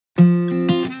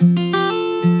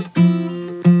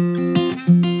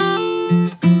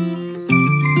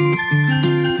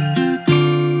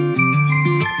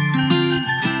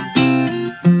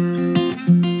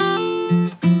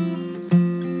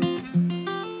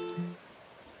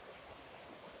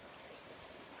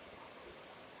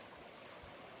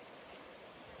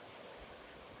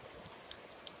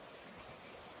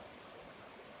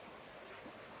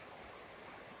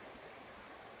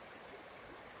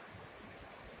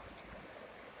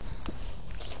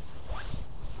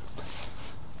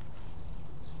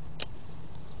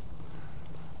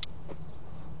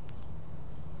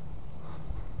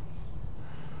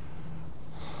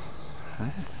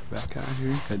Back out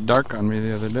here. Got dark on me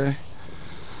the other day.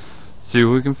 See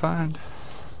what we can find.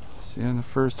 See you in the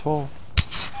first hole.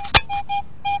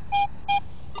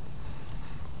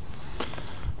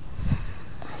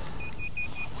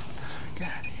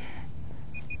 Got here.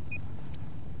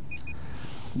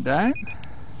 Dime?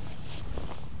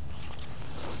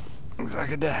 Looks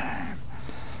like a dime.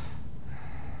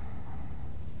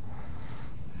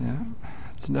 Yeah,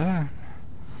 it's a dime.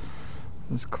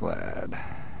 It's clad.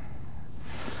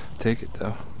 Take it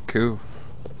though. Cool.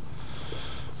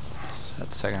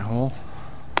 That's second hole.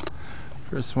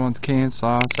 First one's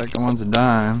cancel, second one's a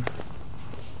dime.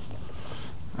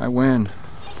 I win.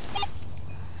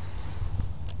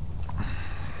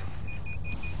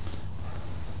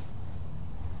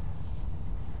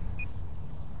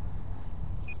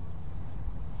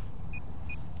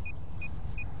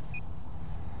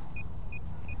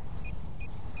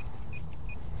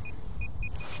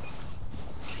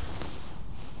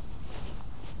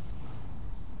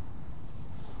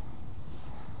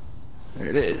 There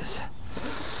it is.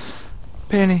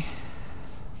 Penny.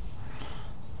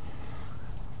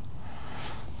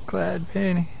 Glad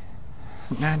penny.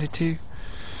 92.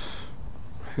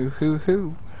 Hoo hoo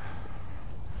hoo.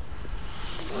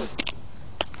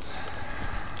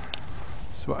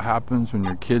 That's what happens when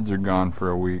your kids are gone for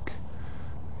a week.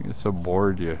 You get so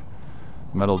bored you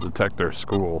metal detector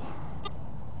school.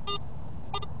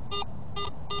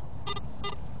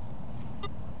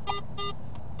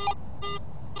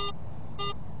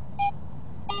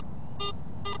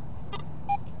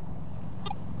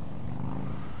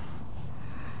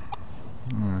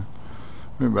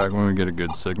 We'll be back when we get a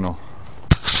good signal.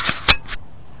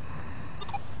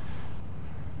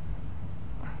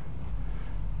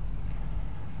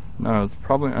 No, it's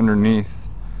probably underneath.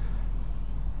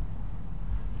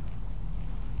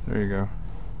 There you go.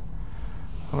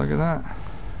 Oh, look at that.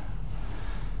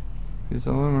 Piece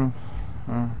of aluminum.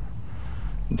 You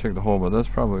can check the hole, but that's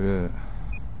probably it.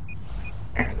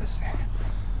 Here, this thing.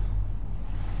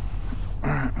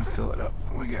 Alright, we'll fill it up.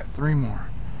 We got 3 more.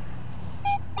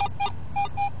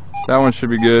 That one should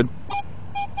be good.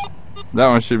 That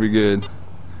one should be good.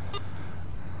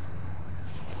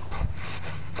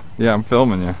 Yeah, I'm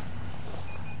filming you.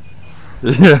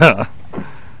 Yeah.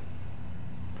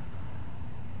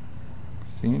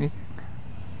 See anything?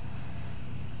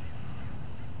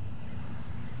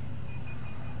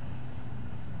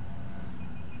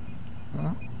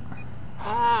 Huh?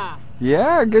 Ah.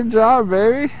 Yeah, good job,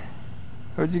 baby.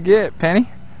 What'd you get? Penny?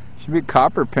 Should be a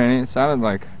copper penny. It sounded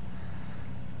like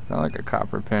a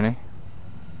copper penny.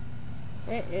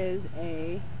 It is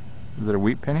a... Is it a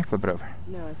wheat penny? Flip it over.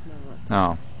 No, it's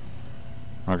not.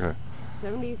 No. Okay.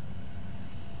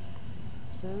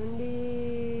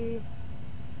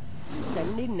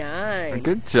 79.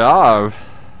 Good job.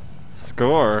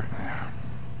 Score.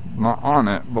 Not on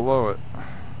it, below it.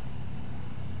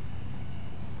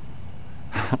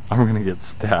 I'm gonna get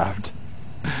stabbed.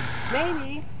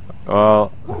 Maybe.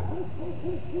 Well,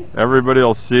 everybody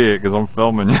will see it because I'm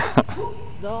filming you.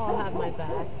 They'll all have my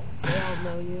back. They all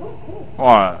know you.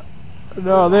 What?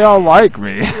 No, they all like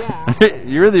me. Yeah.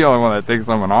 You're the only one that thinks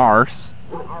I'm an arse.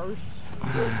 An arse.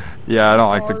 Yeah, I don't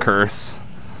like to curse.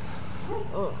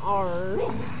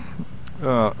 Arse.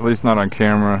 At least not on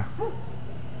camera.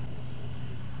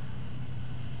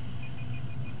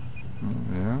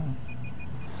 Yeah.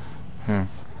 Here.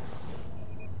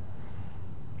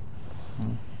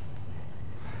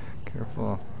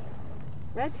 Careful.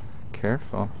 What?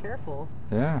 Careful. Careful.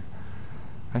 Yeah.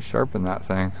 I sharpened that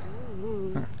thing.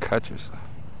 Mm-hmm. Cut yourself.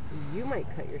 You might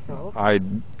cut yourself. I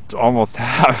almost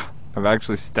have. I've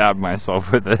actually stabbed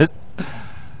myself with it.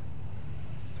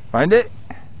 Find it?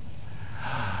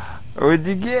 What'd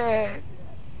you get?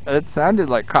 It sounded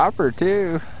like copper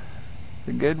too. It's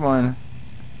a good one.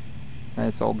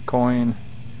 Nice old coin.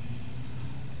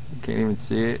 You can't even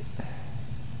see it.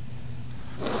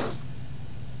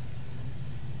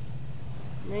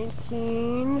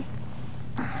 19.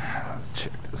 Let's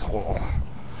check this hole.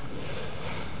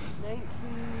 19.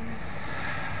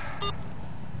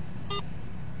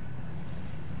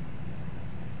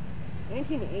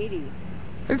 1980.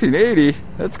 1980?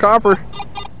 That's copper.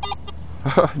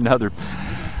 Another.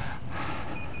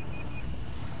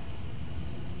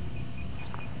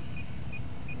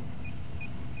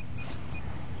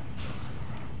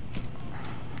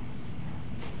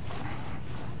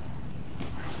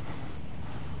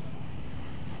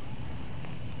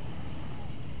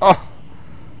 Oh,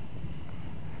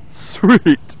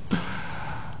 sweet.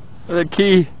 The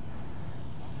key.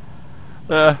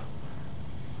 The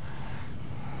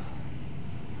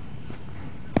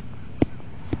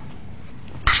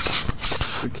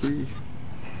key.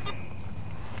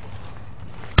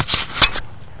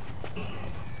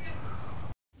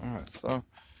 so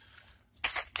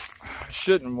I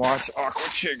shouldn't watch Aqua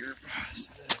Trigger.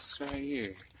 This right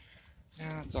here.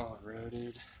 Now it's all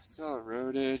eroded. It's all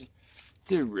eroded.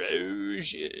 It's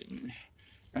erosion.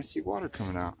 I see water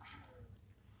coming out.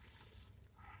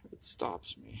 It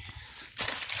stops me.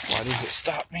 Why does it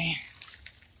stop me?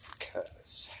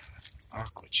 Because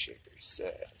Aqua Trigger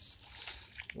says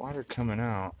water coming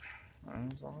out.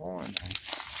 There's a hole in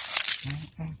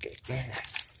there. Okay, there.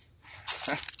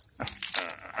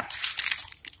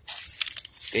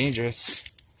 Dangerous.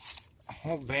 A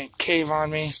whole bank cave on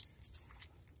me.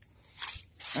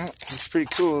 Oh, that's pretty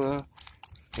cool though. Look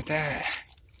at that.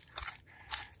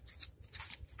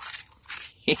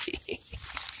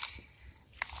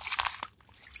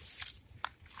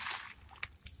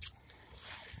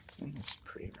 And there's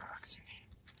pretty rocks in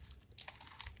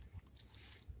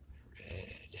here.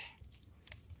 Red.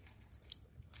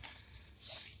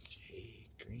 Jade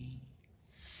green.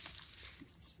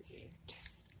 That's it.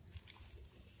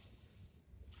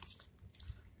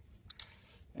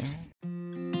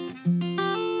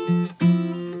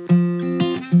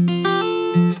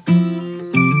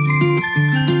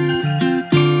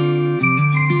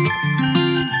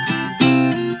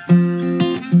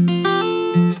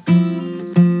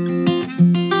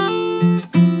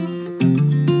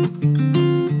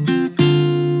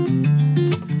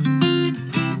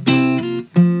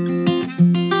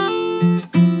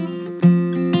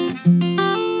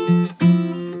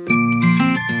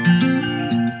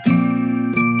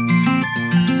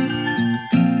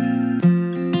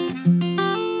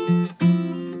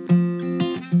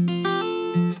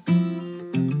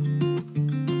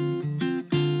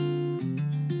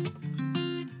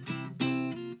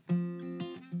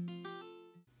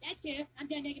 That's good. I'm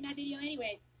done making my video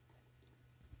anyway.